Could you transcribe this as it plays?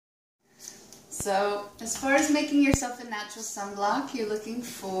So as far as making yourself a natural sunblock, you're looking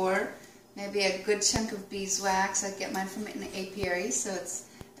for maybe a good chunk of beeswax. I get mine from an apiary, so it's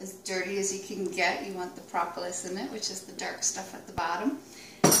as dirty as you can get. You want the propolis in it, which is the dark stuff at the bottom.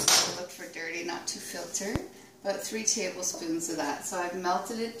 So look for dirty, not too filtered. About 3 tablespoons of that. So I've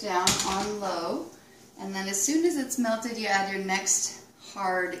melted it down on low, and then as soon as it's melted, you add your next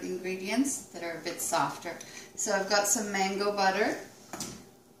hard ingredients that are a bit softer. So I've got some mango butter.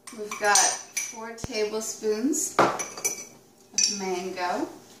 We've got 4 tablespoons of mango,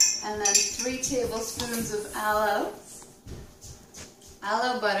 and then 3 tablespoons of aloe.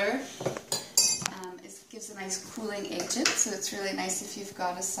 Aloe butter gives a nice cooling agent, so it's really nice if you've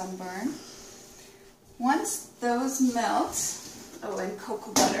got a sunburn. Once those melt, oh, and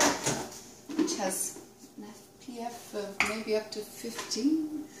cocoa butter, which has an SPF of maybe up to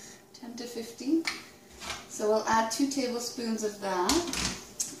 15, 10 to 15. So we'll add 2 tablespoons of that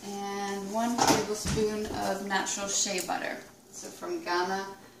and 1 tablespoon of natural shea butter. So from Ghana,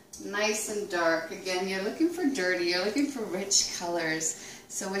 nice and dark. Again, you're looking for dirty, you're looking for rich colors.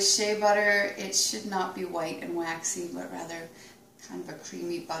 So with shea butter, it should not be white and waxy, but rather kind of a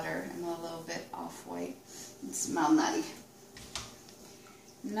creamy butter and a little bit off-white and smell nutty.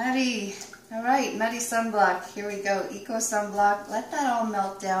 Nutty. All right, nutty sunblock. Here we go. Eco sunblock. Let that all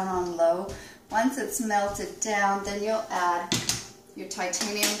melt down on low. Once it's melted down, then you'll add your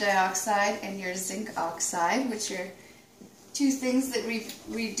titanium dioxide and your zinc oxide, which are 2 things that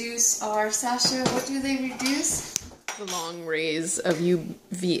reduce our, Sasha, what do they reduce? The long rays of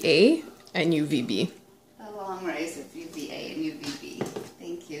UVA and UVB. The long rays of UVA and UVB.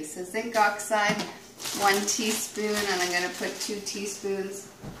 Thank you. So zinc oxide, 1 teaspoon, and I'm going to put 2 teaspoons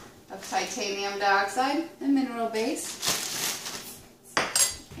of titanium dioxide, a mineral base.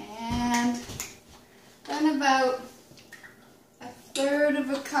 And then about 1/3 of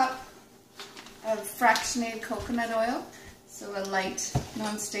a cup of fractionated coconut oil. So a light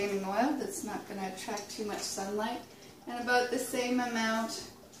non-staining oil that's not going to attract too much sunlight. And about the same amount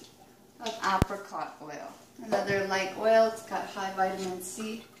of apricot oil. Another light oil, it's got high vitamin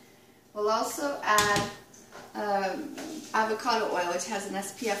C. We'll also add avocado oil, which has an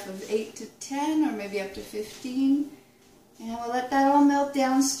SPF of 8 to 10 or maybe up to 15. And we'll let that all melt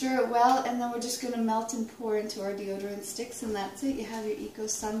down, stir it well, and then we're just going to melt and pour into our deodorant sticks, and that's it. You have your Eco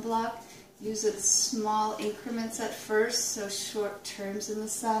Sunblock. Use it small increments at first, so short terms in the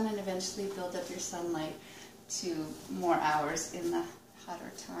sun, and eventually build up your sunlight to more hours in the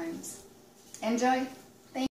hotter times. Enjoy!